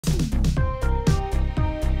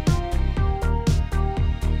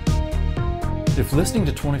If listening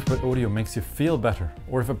to 24-bit audio makes you feel better,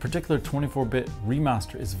 or if a particular 24-bit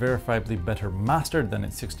remaster is verifiably better mastered than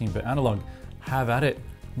its 16-bit analog, have at it.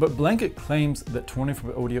 But blanket claims that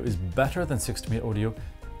 24-bit audio is better than 16-bit audio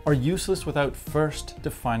are useless without first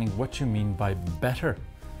defining what you mean by better.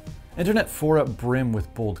 Internet fora brim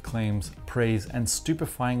with bold claims, praise, and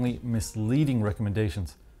stupefyingly misleading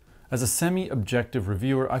recommendations. As a semi-objective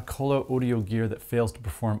reviewer, I call out audio gear that fails to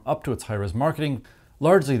perform up to its high-res marketing.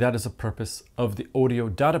 Largely that is the purpose of the audio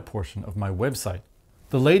data portion of my website.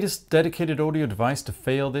 The latest dedicated audio device to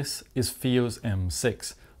fail this is FiiO's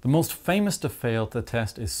M6. The most famous to fail the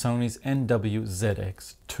test is Sony's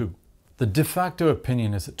NW-ZX2. The de facto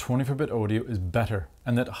opinion is that 24-bit audio is better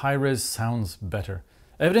and that high-res sounds better.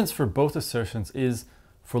 Evidence for both assertions is,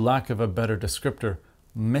 for lack of a better descriptor,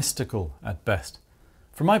 mystical at best.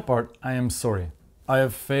 For my part, I am sorry. I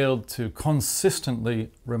have failed to consistently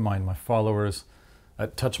remind my followers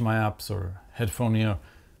at Touch My Apps or Headphonia,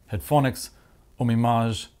 Headphonics,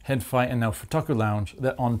 Omimage, Headfi, and now Futaku Lounge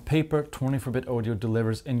that on paper 24-bit audio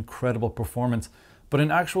delivers incredible performance, but in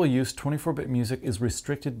actual use 24-bit music is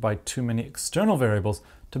restricted by too many external variables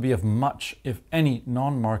to be of much, if any,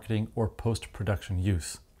 non-marketing or post-production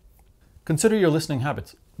use. Consider your listening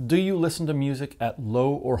habits. Do you listen to music at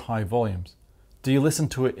low or high volumes? Do you listen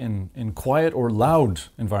to it in quiet or loud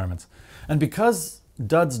environments? And because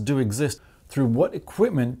duds do exist, through what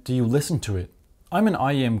equipment do you listen to it? I'm an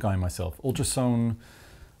IEM guy myself. Ultrasone,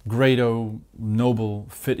 Grado, Noble,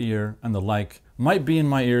 Fit-Ear, and the like might be in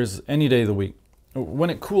my ears any day of the week. When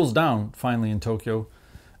it cools down, finally in Tokyo,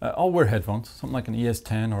 I'll wear headphones, something like an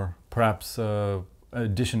ES10 or perhaps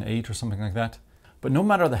Edition 8 or something like that. But no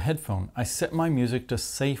matter the headphone, I set my music to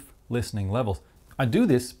safe listening levels. I do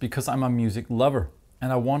this because I'm a music lover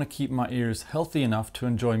and I want to keep my ears healthy enough to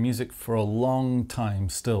enjoy music for a long time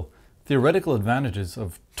still. Theoretical advantages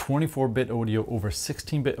of 24-bit audio over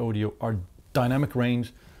 16-bit audio are dynamic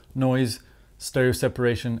range, noise, stereo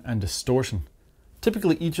separation, and distortion.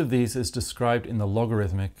 Typically each of these is described in the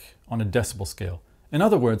logarithmic on a decibel scale. In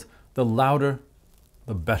other words, the louder,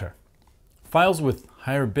 the better. Files with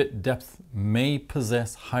higher bit depth may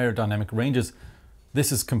possess higher dynamic ranges.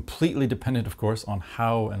 This is completely dependent, of course, on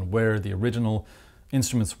how and where the original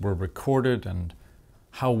instruments were recorded and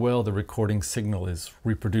how well the recording signal is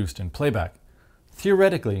reproduced in playback.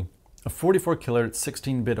 Theoretically, a 44 kHz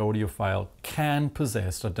 16-bit audio file can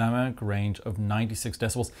possess a dynamic range of 96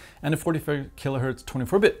 decibels, and a 44 kHz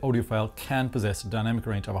 24-bit audio file can possess a dynamic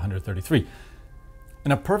range of 133.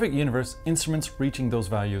 In a perfect universe, instruments reaching those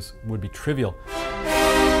values would be trivial.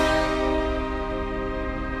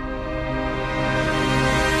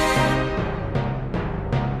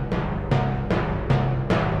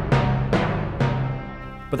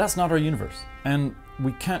 But that's not our universe, and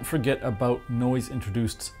we can't forget about noise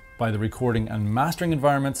introduced by the recording and mastering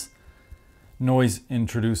environments, noise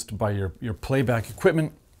introduced by your playback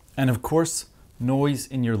equipment, and of course, noise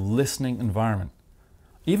in your listening environment.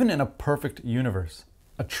 Even in a perfect universe,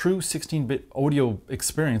 a true 16-bit audio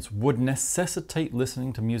experience would necessitate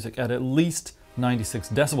listening to music at least 96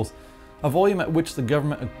 decibels, a volume at which the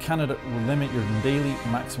government of Canada will limit your daily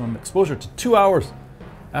maximum exposure to 2 hours,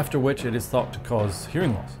 after which it is thought to cause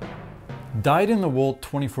hearing loss. Dyed-in-the-wool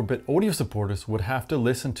 24-bit audio supporters would have to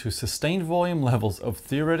listen to sustained volume levels of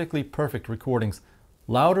theoretically perfect recordings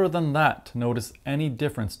louder than that to notice any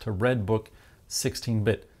difference to Redbook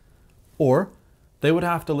 16-bit. Or they would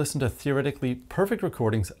have to listen to theoretically perfect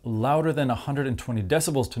recordings louder than 120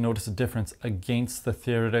 decibels to notice a difference against the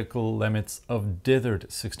theoretical limits of dithered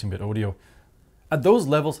 16-bit audio. At those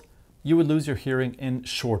levels, you would lose your hearing in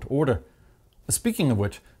short order. Speaking of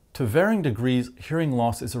which, to varying degrees, hearing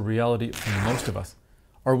loss is a reality for most of us.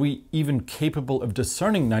 Are we even capable of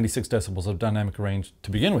discerning 96 decibels of dynamic range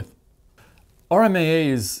to begin with? RMAA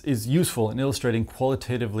is useful in illustrating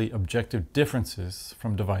qualitatively objective differences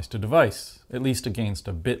from device to device, at least against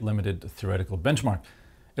a bit-limited theoretical benchmark.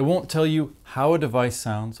 It won't tell you how a device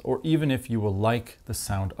sounds or even if you will like the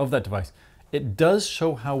sound of that device. It does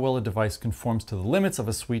show how well a device conforms to the limits of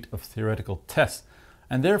a suite of theoretical tests,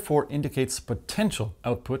 and therefore indicates potential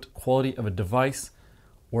output quality of a device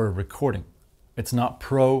or a recording. It's not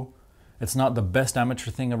pro, it's not the best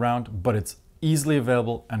amateur thing around, but it's easily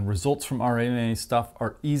available and results from RMAA stuff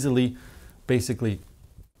are easily, basically.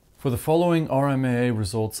 For the following RMAA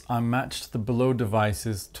results, I matched the below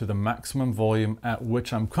devices to the maximum volume at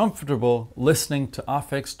which I'm comfortable listening to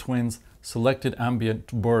Aphex Twin's Selected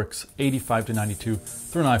Ambient Works 85 to 92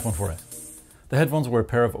 through an iPhone 4S. The headphones were a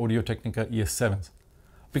pair of Audio-Technica ES7s.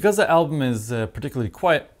 Because the album is particularly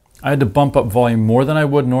quiet, I had to bump up volume more than I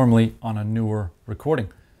would normally on a newer recording.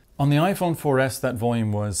 On the iPhone 4S, that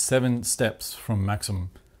volume was 7 steps from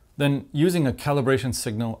maximum. Then, using a calibration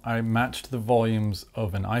signal, I matched the volumes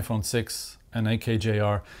of an iPhone 6, an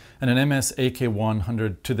AKJR, and an MS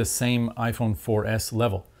AK100 to the same iPhone 4S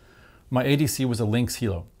level. My ADC was a Lynx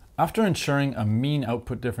Hilo. After ensuring a mean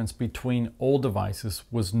output difference between all devices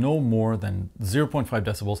was no more than 0.5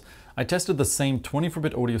 decibels, I tested the same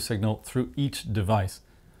 24-bit audio signal through each device.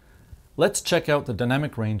 Let's check out the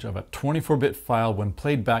dynamic range of a 24-bit file when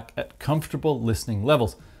played back at comfortable listening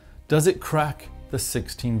levels. Does it crack the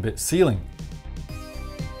 16-bit ceiling?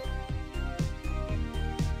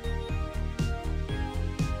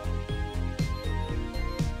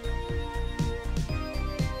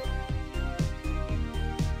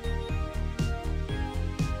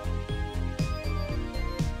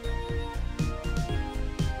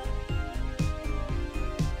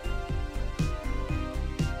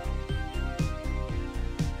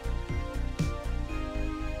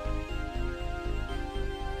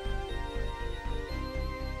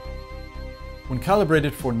 When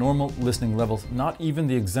calibrated for normal listening levels, not even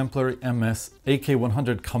the exemplary MS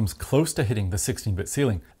AK100 comes close to hitting the 16-bit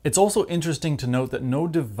ceiling. It's also interesting to note that no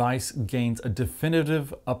device gains a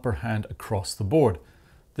definitive upper hand across the board.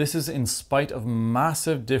 This is in spite of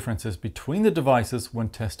massive differences between the devices when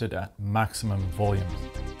tested at maximum volumes.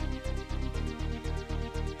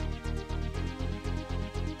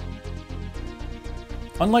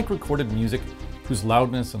 Unlike recorded music, whose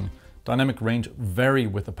loudness and dynamic range vary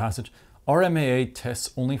with the passage, RMAA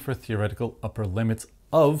tests only for theoretical upper limits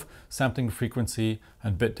of sampling frequency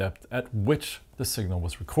and bit depth at which the signal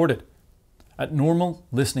was recorded. At normal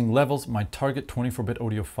listening levels, my target 24-bit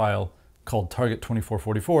audio file, called Target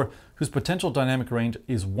 2444, whose potential dynamic range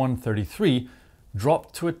is 133,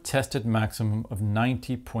 dropped to a tested maximum of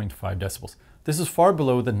 90.5 decibels. This is far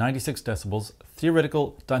below the 96 decibels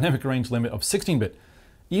theoretical dynamic range limit of 16-bit.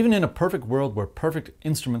 Even in a perfect world where perfect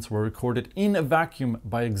instruments were recorded in a vacuum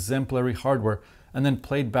by exemplary hardware and then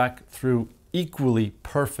played back through equally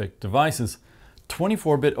perfect devices,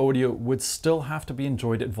 24-bit audio would still have to be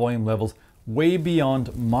enjoyed at volume levels way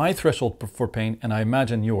beyond my threshold for pain, and I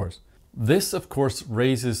imagine yours. This, of course,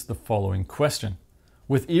 raises the following question.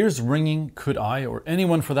 With ears ringing, could I, or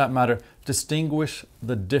anyone for that matter, distinguish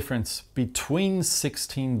the difference between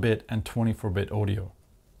 16-bit and 24-bit audio?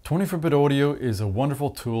 24-bit audio is a wonderful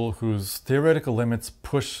tool whose theoretical limits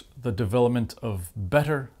push the development of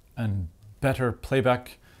better and better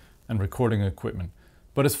playback and recording equipment.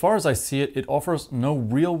 But as far as I see it, it offers no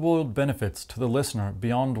real-world benefits to the listener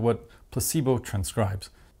beyond what placebo transcribes.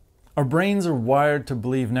 Our brains are wired to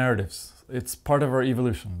believe narratives. It's part of our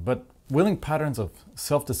evolution, but willing patterns of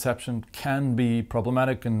self-deception can be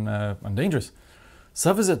problematic and dangerous.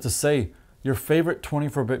 Suffice it to say, your favorite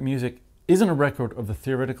 24-bit music isn't a record of the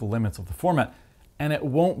theoretical limits of the format, and it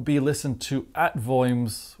won't be listened to at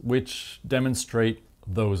volumes which demonstrate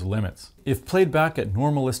those limits. If played back at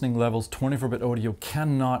normal listening levels, 24-bit audio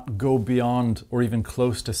cannot go beyond or even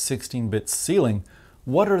close to 16-bit ceiling.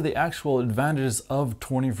 What are the actual advantages of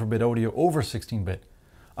 24-bit audio over 16-bit?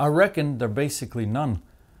 I reckon they're basically none.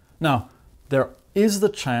 Now, there is the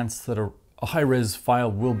chance that a high-res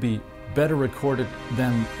file will be better recorded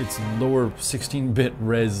than its lower 16-bit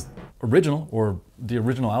res original, or the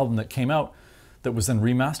original album that came out that was then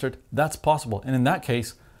remastered. That's possible, and in that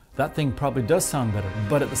case that thing probably does sound better,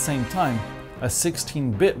 but at the same time a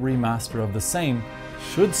 16-bit remaster of the same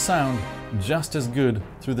should sound just as good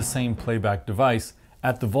through the same playback device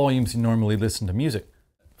at the volumes you normally listen to music.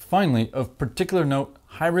 Finally, of particular note,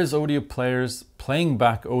 high-res audio players playing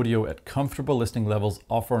back audio at comfortable listening levels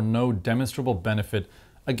offer no demonstrable benefit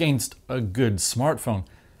against a good smartphone,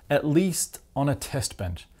 at least on a test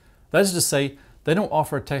bench. That is to say, they don't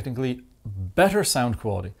offer technically better sound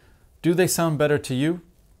quality. Do they sound better to you?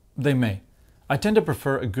 They may. I tend to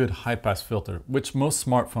prefer a good high-pass filter, which most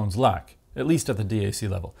smartphones lack, at least at the DAC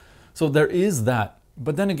level. So there is that,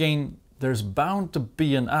 but then again, there's bound to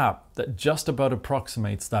be an app that just about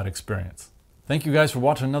approximates that experience. Thank you guys for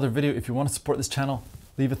watching another video. If you want to support this channel,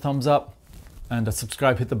 leave a thumbs up and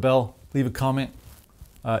subscribe, hit the bell, leave a comment.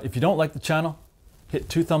 If you don't like the channel, hit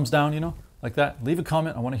 2 thumbs down, like that. Leave a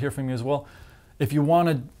comment. I want to hear from you as well. If you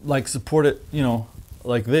want to support it,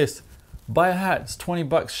 like this, buy a hat. It's 20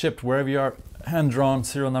 bucks shipped wherever you are, hand drawn,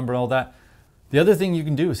 serial number, all that. The other thing you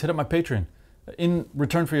can do is hit up my Patreon. In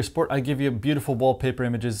return for your support, I give you beautiful wallpaper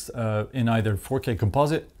images in either 4K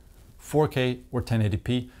composite, 4K, or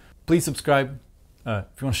 1080p. Please subscribe. If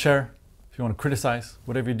you want to share, if you want to criticize,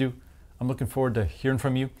 whatever you do, I'm looking forward to hearing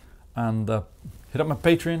from you. And hit up my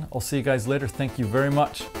Patreon. I'll see you guys later. Thank you very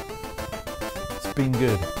much. It's been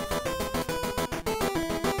good.